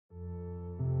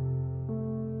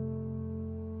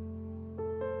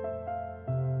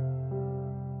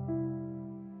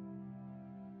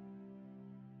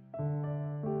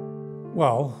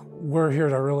Well, we're here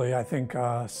to really, I think,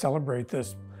 celebrate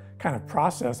this kind of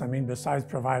process. I mean, besides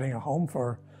providing a home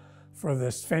for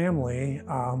this family,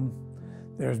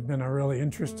 there's been a really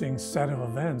interesting set of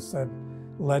events that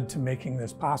led to making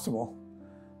this possible.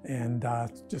 And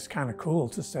it's just kind of cool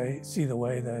to see the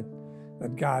way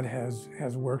that God has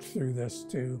worked through this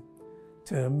to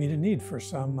meet a need for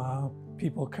some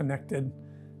people connected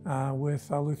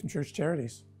with Lutheran Church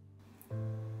Charities.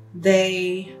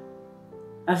 They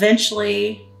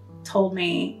eventually told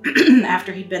me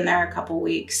after he'd been there a couple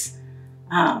weeks,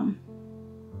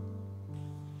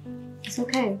 it's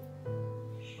okay.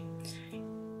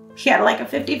 He had like a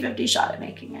 50-50 shot at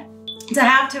making it. To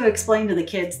have to explain to the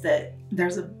kids that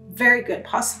there's a very good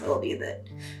possibility that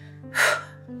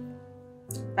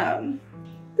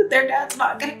that their dad's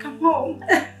not gonna come home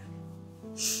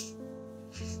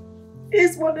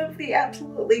is one of the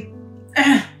absolutely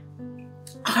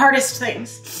hardest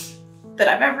things that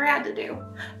I've ever had to do.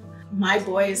 My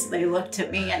boys, they looked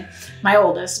at me, and my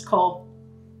oldest, Cole,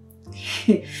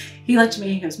 he looked at me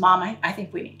and he goes, "Mom, I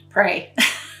think we need to pray."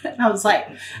 And I was like,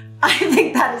 I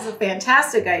think that is a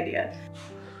fantastic idea.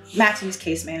 Matthew's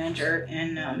case manager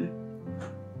in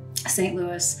St.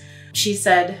 Louis, she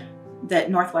said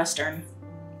that Northwestern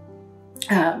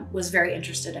was very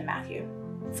interested in Matthew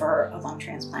for a lung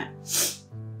transplant.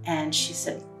 And she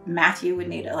said Matthew would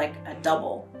need like a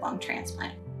double lung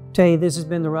transplant. Tell you, this has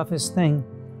been the roughest thing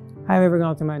I've ever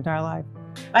gone through my entire life.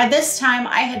 By this time,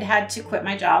 I had to quit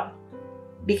my job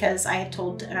because I had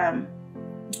told them,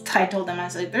 I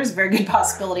said, there's a very good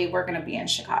possibility we're going to be in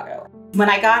Chicago. When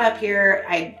I got up here,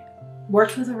 I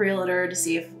worked with a realtor to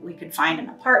see if we could find an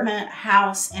apartment, a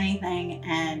house, anything.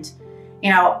 And,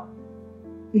 you know,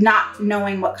 not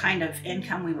knowing what kind of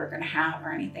income we were going to have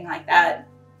or anything like that,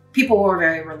 people were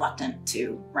very reluctant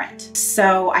to rent.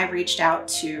 So I reached out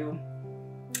to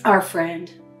our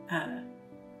friend,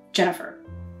 Jennifer,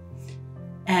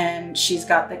 and she's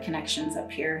got the connections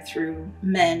up here through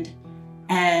Mend.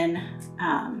 And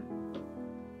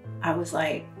I was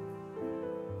like,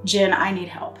 Jen, I need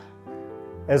help.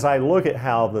 As I look at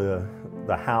how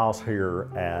the house here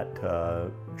at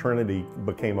Trinity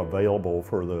became available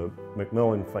for the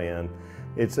McMillan fan,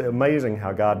 it's amazing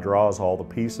how God draws all the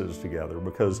pieces together,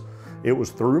 because it was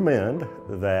through Mend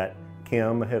that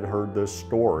Kim had heard this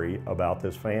story about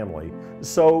this family.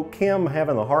 So Kim,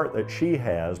 having the heart that she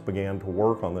has, began to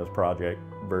work on this project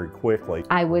very quickly.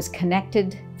 I was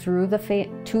connected through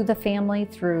to the family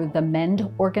through the Mend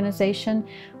organization,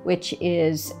 which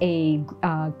is a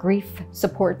grief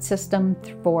support system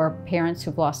for parents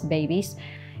who've lost babies.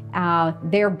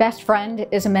 Their best friend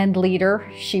is a Mend leader.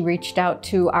 She reached out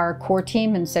to our core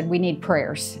team and said, we need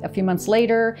prayers. A few months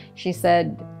later, she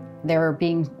said they're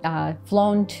being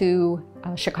flown to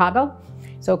Chicago.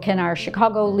 So can our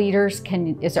Chicago leaders,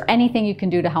 is there anything you can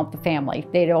do to help the family?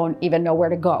 They don't even know where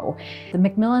to go. The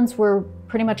McMillans were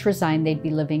pretty much resigned they'd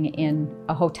be living in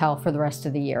a hotel for the rest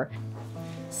of the year.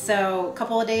 So a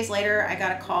couple of days later, I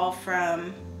got a call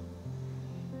from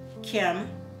Kim.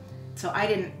 So I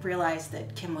didn't realize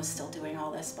that Kim was still doing all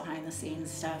this behind the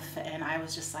scenes stuff. And I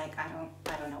was just like, I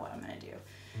don't know what I'm gonna do.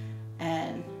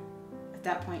 And at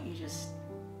that point, you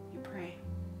pray.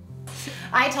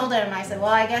 I told him, I said,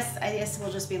 well, I guess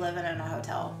we'll just be living in a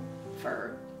hotel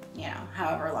for, you know,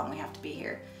 however long we have to be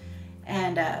here.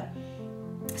 And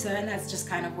and that's just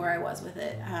kind of where I was with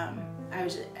it. I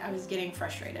was getting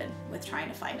frustrated with trying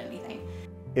to find anything.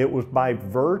 It was by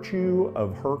virtue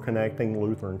of her connecting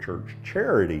Lutheran Church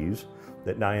Charities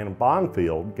that Diana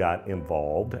Bonfield got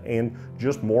involved, and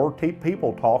just more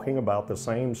people talking about the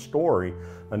same story,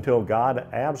 until God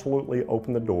absolutely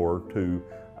opened the door to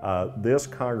this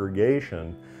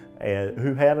congregation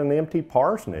who had an empty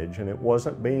parsonage and it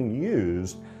wasn't being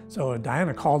used. So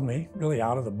Diana called me really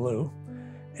out of the blue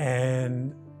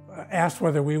and asked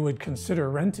whether we would consider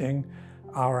renting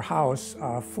our house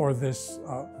for this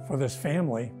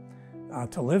family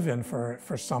to live in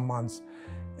for some months.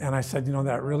 And I said, you know,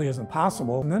 that really isn't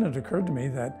possible. And then it occurred to me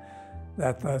that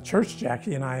the church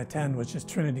Jackie and I attend, which is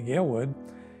Trinity Galewood,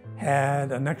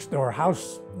 had a next door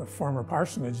house, the former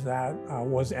parsonage, that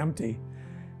was empty.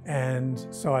 And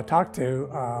so I talked to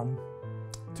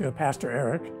Pastor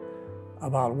Eric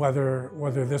about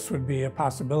whether this would be a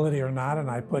possibility or not, and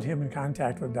I put him in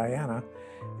contact with Diana,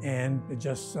 and it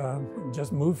just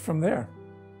moved from there.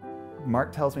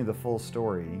 Mark tells me the full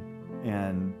story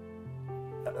and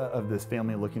of this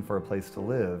family looking for a place to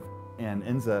live, and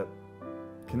ends up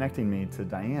connecting me to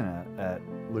Diana at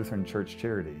Lutheran Church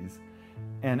Charities.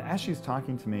 And as she's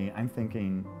talking to me, I'm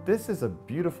thinking, this is a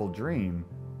beautiful dream.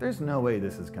 There's no way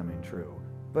this is coming true,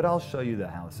 but I'll show you the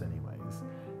house anyways.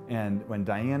 And when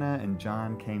Diana and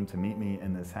John came to meet me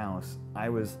in this house, I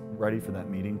was ready for that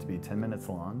meeting to be 10 minutes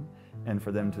long and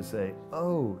for them to say,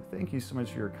 "Oh, thank you so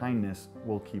much for your kindness,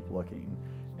 we'll keep looking."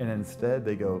 And instead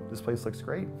they go, "This place looks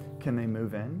great, can they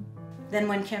move in?" Then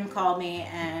when Kim called me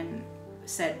and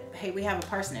said, "Hey, we have a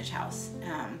parsonage house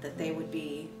that they would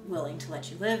be willing to let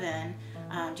you live in.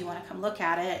 Do you want to come look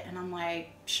at it?" And I'm like,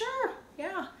 "Sure,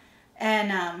 yeah."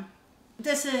 And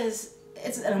it's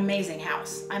an amazing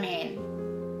house. I mean,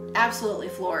 absolutely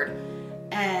floored.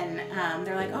 And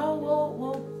they're like, "Oh,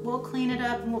 we'll clean it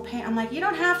up and we'll paint." I'm like, "You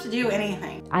don't have to do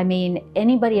anything." I mean,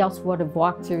 anybody else would have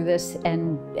walked through this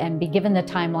and be given the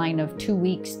timeline of 2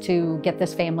 weeks to get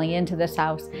this family into this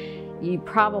house. You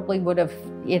probably would have,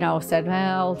 said,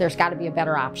 well, there's got to be a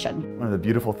better option. One of the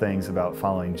beautiful things about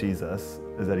following Jesus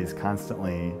is that he's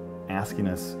constantly asking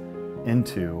us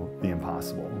into the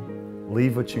impossible.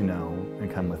 Leave what you know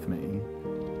and come with me.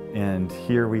 And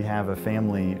here we have a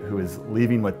family who is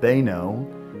leaving what they know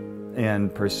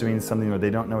and pursuing something where they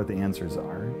don't know what the answers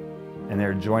are. And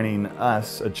they're joining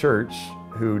us, a church,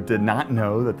 who did not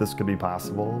know that this could be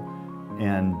possible,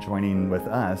 and joining with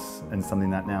us in something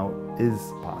that now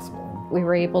is possible. We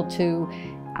were able to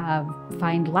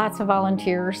find lots of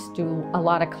volunteers, do a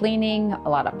lot of cleaning, a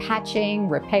lot of patching,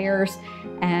 repairs,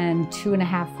 and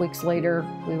 2.5 weeks later,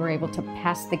 we were able to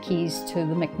pass the keys to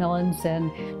the McMillans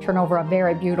and turn over a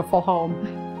very beautiful home.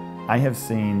 I have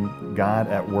seen God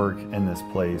at work in this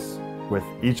place with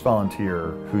each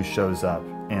volunteer who shows up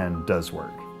and does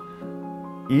work.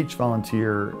 Each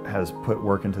volunteer has put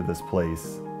work into this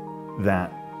place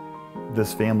that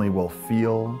this family will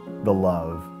feel the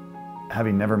love,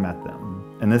 having never met them.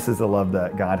 And this is the love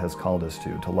that God has called us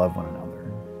to love one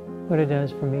another. What it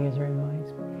does for me is it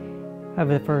reminds me of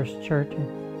the first church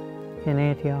in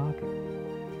Antioch,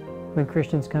 when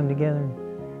Christians come together,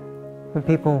 when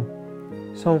people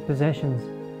sold possessions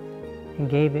and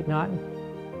gave it not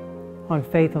on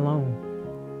faith alone.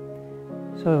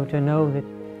 So to know that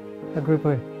a group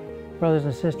of brothers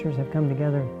and sisters have come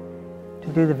together to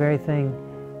do the very thing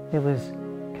that was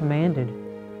commanded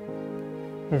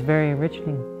is very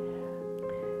enriching.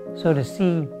 So to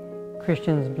see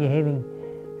Christians behaving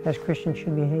as Christians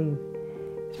should behave,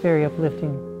 it's very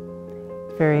uplifting,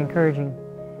 it's very encouraging.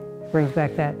 It brings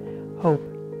back that hope,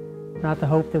 not the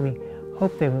hope that we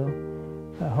hope they will,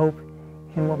 but hope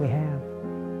in what we have.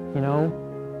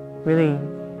 Really,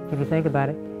 if you think about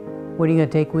it, what are you going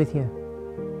to take with you?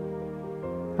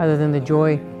 Other than the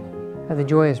joy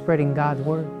of spreading God's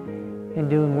word and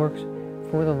doing works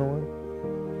for the Lord.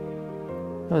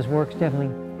 Those works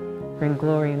definitely bring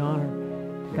glory and honor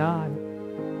to God.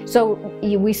 So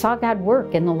we saw God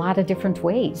work in a lot of different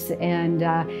ways, and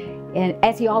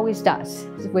as he always does,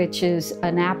 which is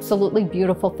an absolutely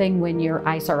beautiful thing when your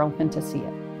eyes are open to see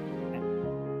it.